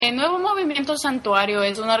Nuevo Movimiento Santuario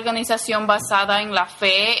es una organización basada en la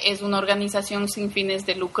fe, es una organización sin fines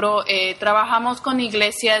de lucro. Trabajamos con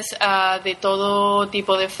iglesias de todo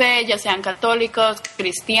tipo de fe, ya sean católicos,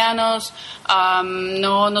 cristianos.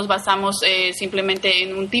 No nos basamos simplemente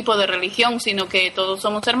en un tipo de religión, sino que todos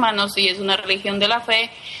somos hermanos y es una religión de la fe.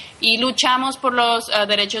 Y luchamos por los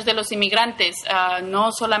derechos de los inmigrantes,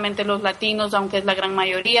 no solamente los latinos, aunque es la gran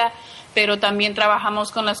mayoría, pero también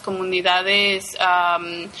trabajamos con las comunidades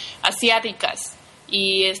asiáticas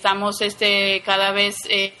y estamos cada vez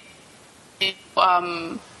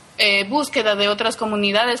búsqueda de otras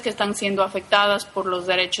comunidades que están siendo afectadas por los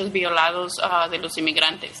derechos violados de los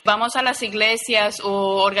inmigrantes. Vamos a las iglesias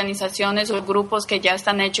o organizaciones o grupos que ya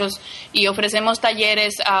están hechos y ofrecemos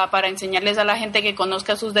talleres para enseñarles a la gente que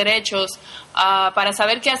conozca sus derechos, para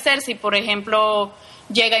saber qué hacer si, por ejemplo,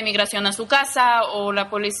 llega inmigración a su casa o la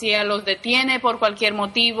policía los detiene por cualquier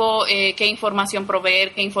motivo, qué información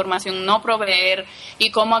proveer, qué información no proveer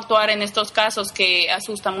y cómo actuar en estos casos que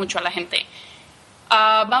asustan mucho a la gente.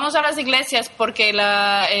 Vamos a las iglesias porque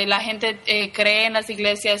la gente cree en las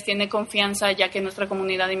iglesias, tiene confianza, ya que nuestra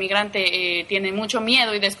comunidad inmigrante tiene mucho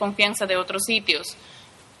miedo y desconfianza de otros sitios.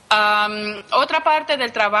 Otra parte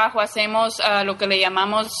del trabajo hacemos lo que le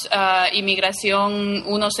llamamos Inmigración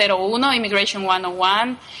 101, Immigration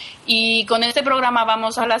 101, y con este programa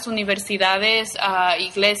vamos a las universidades, a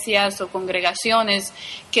iglesias o congregaciones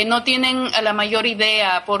que no tienen la mayor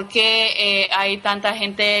idea por qué hay tanta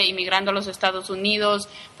gente inmigrando a los Estados Unidos,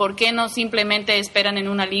 por qué no simplemente esperan en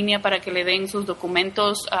una línea para que le den sus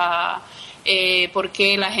documentos, por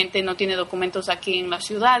qué la gente no tiene documentos aquí en la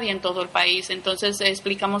ciudad y en todo el país. Entonces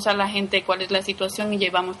explicamos a la gente cuál es la situación y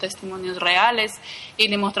llevamos testimonios reales y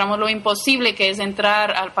le mostramos lo imposible que es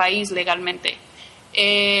entrar al país legalmente.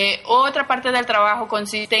 Otra parte del trabajo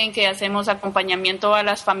consiste en que hacemos acompañamiento a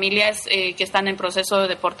las familias que están en proceso de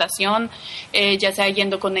deportación, ya sea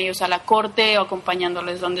yendo con ellos a la corte o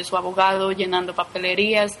acompañándoles donde su abogado, llenando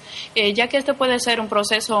papelerías, ya que esto puede ser un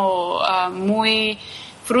proceso muy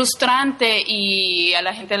frustrante y a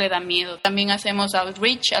la gente le da miedo. También hacemos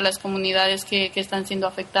outreach a las comunidades que están siendo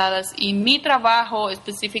afectadas y mi trabajo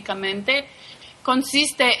específicamente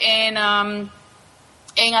consiste en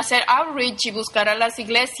hacer outreach y buscar a las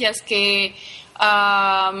iglesias que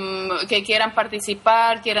quieran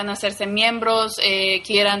participar, quieran hacerse miembros,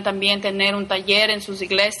 quieran también tener un taller en sus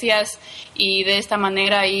iglesias y de esta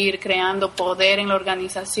manera ir creando poder en la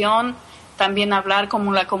organización. También hablar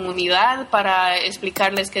con la comunidad para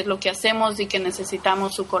explicarles qué es lo que hacemos y que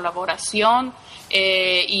necesitamos su colaboración.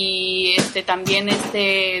 Y también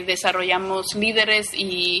desarrollamos líderes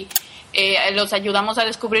y los ayudamos a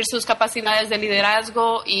descubrir sus capacidades de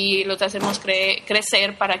liderazgo y los hacemos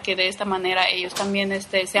crecer para que de esta manera ellos también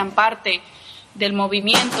sean parte del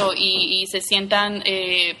movimiento y se sientan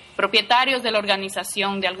propietarios de la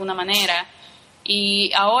organización de alguna manera.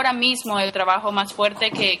 Y ahora mismo el trabajo más fuerte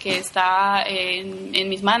que está en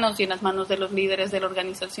mis manos y en las manos de los líderes de la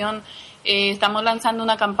organización, estamos lanzando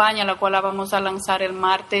una campaña, la cual la vamos a lanzar el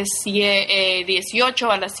martes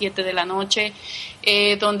 18 a las 7 de la noche,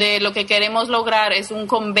 donde lo que queremos lograr es un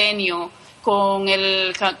convenio con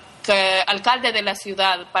el alcalde de la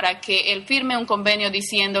ciudad para que él firme un convenio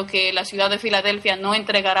diciendo que la ciudad de Filadelfia no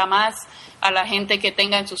entregará más a la gente que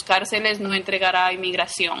tenga en sus cárceles, no entregará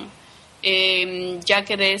inmigración. Ya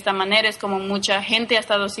que de esta manera es como mucha gente ha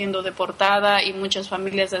estado siendo deportada y muchas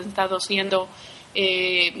familias han estado siendo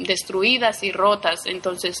destruidas y rotas.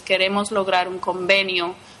 Entonces queremos lograr un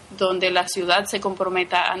convenio donde la ciudad se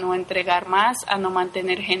comprometa a no entregar más, a no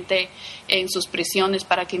mantener gente en sus prisiones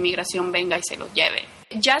para que inmigración venga y se los lleve.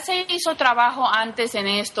 Ya se hizo trabajo antes en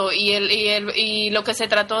esto y lo que se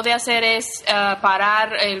trató de hacer es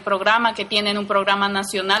parar el programa que tienen, un programa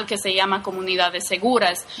nacional que se llama Comunidades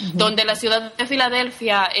Seguras, donde la ciudad de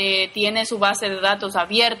Filadelfia tiene su base de datos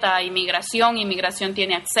abierta a inmigración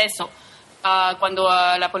tiene acceso cuando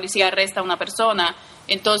la policía arresta a una persona.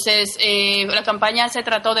 Entonces, la campaña se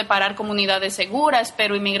trató de parar comunidades seguras,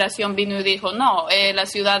 pero inmigración vino y dijo, no,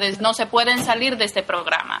 las ciudades no se pueden salir de este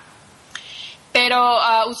programa. Pero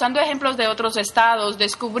usando ejemplos de otros estados,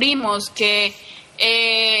 descubrimos que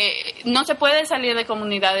no se puede salir de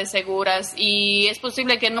comunidades seguras y es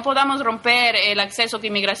posible que no podamos romper el acceso que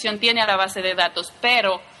inmigración tiene a la base de datos,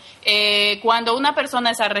 pero cuando una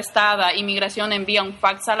persona es arrestada, inmigración envía un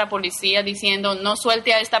fax a la policía diciendo no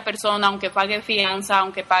suelte a esta persona aunque pague fianza,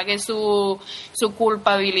 aunque pague su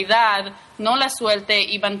culpabilidad, no la suelte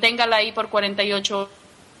y manténgala ahí por 48 horas.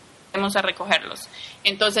 Vamos a recogerlos.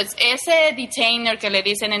 Entonces, ese detainer que le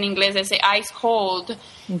dicen en inglés, ese ICE hold,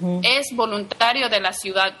 es voluntario de la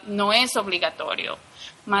ciudad, no es obligatorio.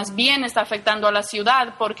 más bien está afectando a la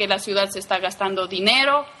ciudad porque la ciudad se está gastando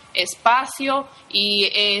dinero, espacio y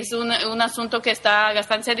es un asunto que está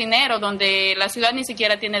gastándose dinero donde la ciudad ni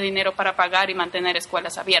siquiera tiene dinero para pagar y mantener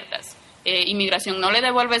escuelas abiertas. Inmigración no le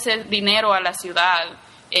devuelve ese dinero a la ciudad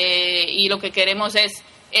y lo que queremos es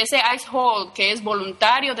ese ice hold que es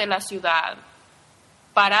voluntario de la ciudad,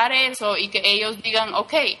 parar eso y que ellos digan,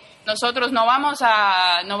 okay, nosotros no vamos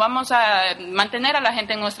a mantener a la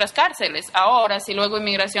gente en nuestras cárceles. Ahora, si luego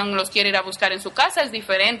inmigración los quiere ir a buscar en su casa es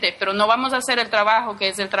diferente, pero no vamos a hacer el trabajo que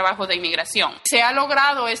es el trabajo de inmigración. Se ha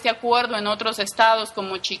logrado este acuerdo en otros estados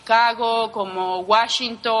como Chicago, como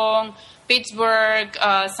Washington, Pittsburgh,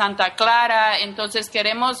 Santa Clara. Entonces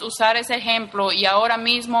queremos usar ese ejemplo y ahora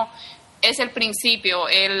mismo es el principio.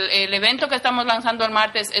 El evento que estamos lanzando el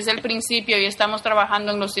martes es el principio y estamos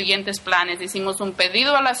trabajando en los siguientes planes. Hicimos un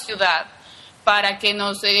pedido a la ciudad para que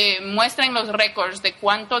nos muestren los récords de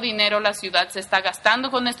cuánto dinero la ciudad se está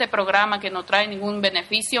gastando con este programa que no trae ningún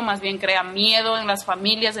beneficio, más bien crea miedo en las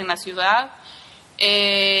familias en la ciudad,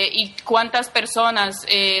 y cuántas personas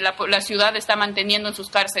la ciudad está manteniendo en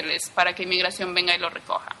sus cárceles para que inmigración venga y lo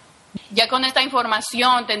recoja. Ya con esta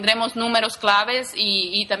información tendremos números claves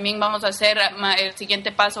y también vamos a hacer, el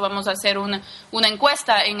siguiente paso, vamos a hacer una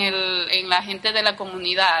encuesta en la gente de la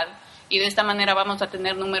comunidad y de esta manera vamos a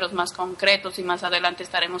tener números más concretos y más adelante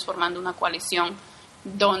estaremos formando una coalición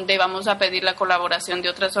donde vamos a pedir la colaboración de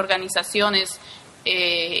otras organizaciones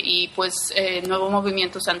y pues Nuevo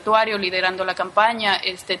Movimiento Santuario liderando la campaña,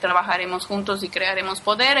 trabajaremos juntos y crearemos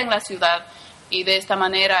poder en la ciudad y de esta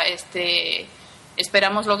manera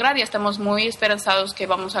esperamos lograr y estamos muy esperanzados que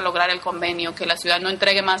vamos a lograr el convenio, que la ciudad no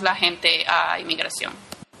entregue más la gente a inmigración.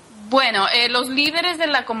 Bueno, los líderes de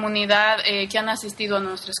la comunidad que han asistido a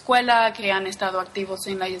nuestra escuela, que han estado activos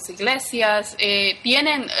en las iglesias,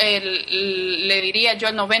 tienen, le diría yo,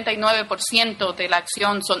 el 99% de la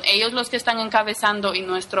acción. Son ellos los que están encabezando y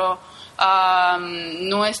nuestra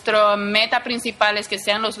meta principal es que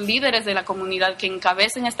sean los líderes de la comunidad que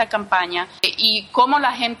encabecen esta campaña y cómo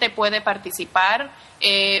la gente puede participar.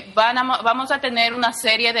 Vamos a tener una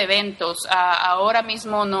serie de eventos. Ahora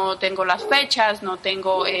mismo no tengo las fechas, no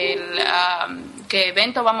tengo qué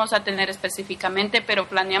evento vamos a tener específicamente, pero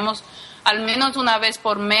planeamos al menos una vez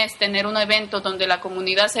por mes tener un evento donde la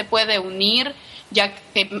comunidad se puede unir, ya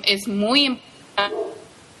que es muy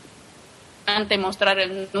importante mostrar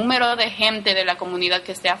el número de gente de la comunidad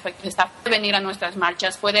que está venir a nuestras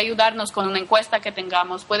marchas, puede ayudarnos con una encuesta que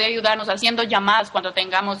tengamos, puede ayudarnos haciendo llamadas cuando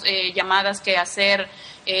tengamos llamadas que hacer,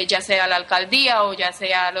 ya sea a la alcaldía o ya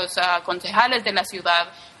sea a los concejales de la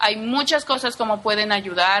ciudad. Hay muchas cosas como pueden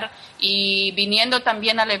ayudar y viniendo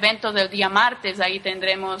también al evento del día martes, ahí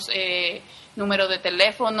tendremos número de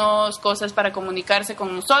teléfonos, cosas para comunicarse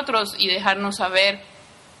con nosotros y dejarnos saber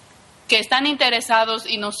que están interesados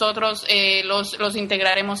y nosotros los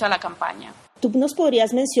integraremos a la campaña. ¿Tú nos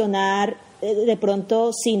podrías mencionar, de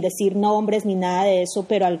pronto, sin decir nombres ni nada de eso,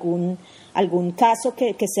 pero algún caso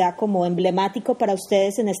que sea como emblemático para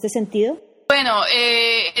ustedes en este sentido? Bueno,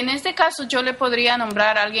 en este caso yo le podría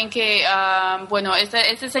nombrar a alguien que,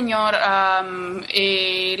 este señor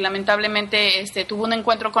lamentablemente tuvo un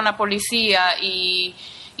encuentro con la policía y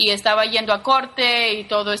estaba yendo a corte y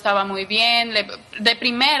todo estaba muy bien.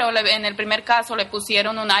 En el primer caso le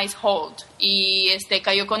pusieron un ice hold y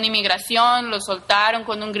cayó con inmigración, lo soltaron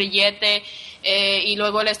con un grillete y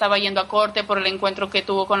luego él estaba yendo a corte por el encuentro que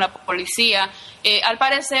tuvo con la policía. Al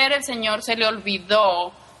parecer el señor se le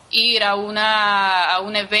olvidó ir a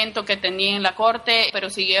un evento que tenía en la corte, pero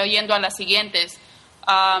siguió yendo a las siguientes.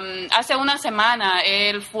 Hace una semana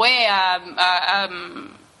él fue a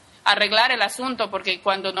arreglar el asunto porque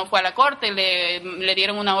cuando no fue a la corte le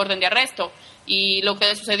dieron una orden de arresto y lo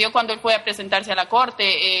que sucedió cuando él fue a presentarse a la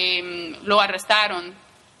corte, lo arrestaron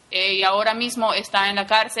y ahora mismo está en la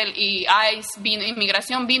cárcel y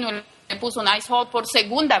inmigración vino y le puso un ice hold por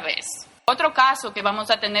segunda vez. Otro caso que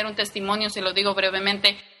vamos a tener un testimonio, se lo digo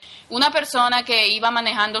brevemente, una persona que iba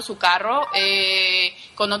manejando su carro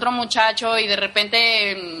con otro muchacho y de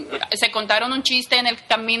repente se contaron un chiste en el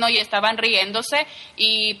camino y estaban riéndose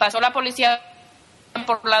y pasó la policía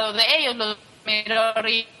por lado de ellos, los miró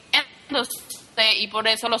riéndose y por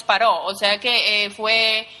eso los paró. O sea que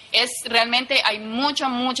realmente hay mucha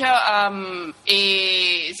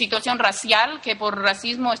situación racial que por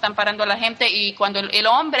racismo están parando a la gente y cuando el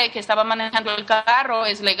hombre que estaba manejando el carro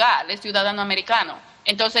es legal, es ciudadano americano.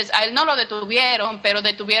 Entonces, a él no lo detuvieron, pero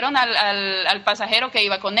detuvieron al pasajero que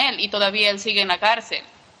iba con él y todavía él sigue en la cárcel.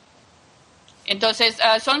 Entonces,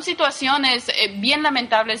 son situaciones bien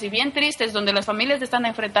lamentables y bien tristes donde las familias están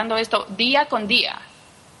enfrentando esto día con día.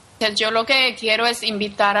 Yo lo que quiero es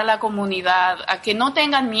invitar a la comunidad a que no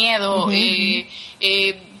tengan miedo.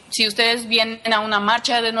 Si ustedes vienen a una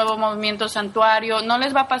marcha de Nuevo Movimiento Santuario, no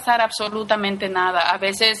les va a pasar absolutamente nada. A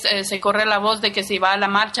veces se corre la voz de que si va a la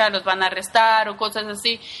marcha los van a arrestar o cosas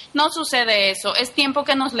así. No sucede eso. Es tiempo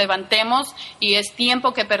que nos levantemos y es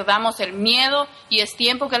tiempo que perdamos el miedo y es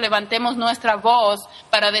tiempo que levantemos nuestra voz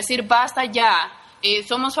para decir basta ya.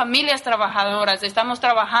 Somos familias trabajadoras, estamos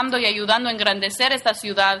trabajando y ayudando a engrandecer esta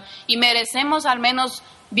ciudad y merecemos al menos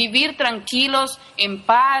vivir tranquilos, en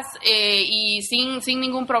paz y sin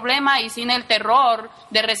ningún problema y sin el terror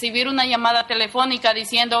de recibir una llamada telefónica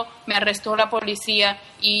diciendo me arrestó la policía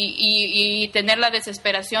y tener la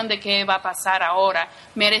desesperación de qué va a pasar ahora.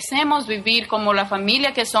 Merecemos vivir como la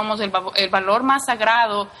familia que somos. El valor más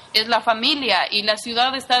sagrado es la familia y la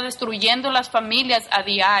ciudad está destruyendo las familias a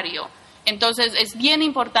diario. Entonces es bien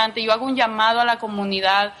importante, yo hago un llamado a la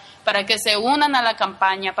comunidad para que se unan a la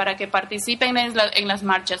campaña, para que participen en las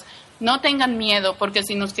marchas. No tengan miedo, porque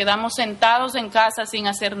si nos quedamos sentados en casa sin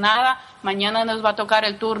hacer nada, mañana nos va a tocar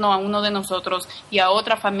el turno a uno de nosotros y a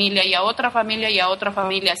otra familia, y a otra familia, y a otra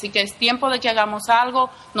familia. Así que es tiempo de que hagamos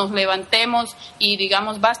algo, nos levantemos y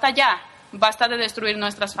digamos basta ya. Basta de destruir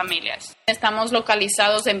nuestras familias. Estamos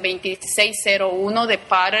localizados en 2601 de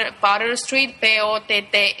Potter Street,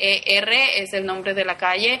 P-O-T-T-E-R, es el nombre de la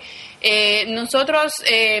calle. Nosotros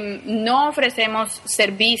no ofrecemos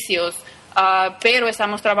servicios, pero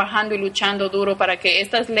estamos trabajando y luchando duro para que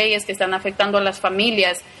estas leyes que están afectando a las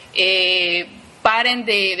familias paren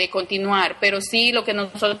de continuar. Pero sí, lo que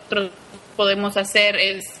nosotros podemos hacer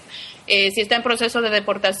es si está en proceso de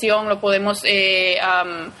deportación, lo podemos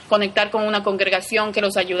conectar con una congregación que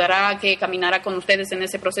los ayudará, que caminará con ustedes en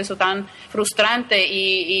ese proceso tan frustrante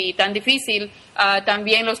y tan difícil.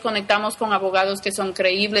 También los conectamos con abogados que son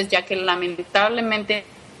creíbles, ya que lamentablemente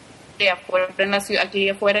aquí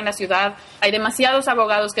afuera en la ciudad hay demasiados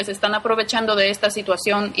abogados que se están aprovechando de esta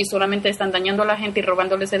situación y solamente están dañando a la gente y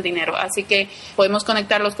robándoles el dinero. Así que podemos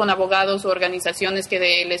conectarlos con abogados o organizaciones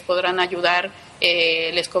que les podrán ayudar,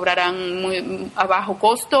 les cobrarán muy a bajo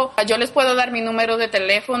costo. Yo les puedo dar mi número de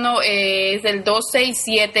teléfono, es el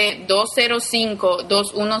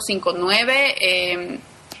 267-205-2159.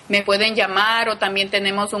 Me pueden llamar, o también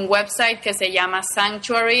tenemos un website que se llama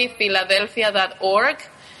sanctuaryphiladelphia.org.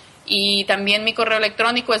 Y también mi correo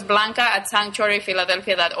electrónico es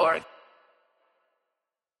blanca@sanctuaryphiladelphia.org.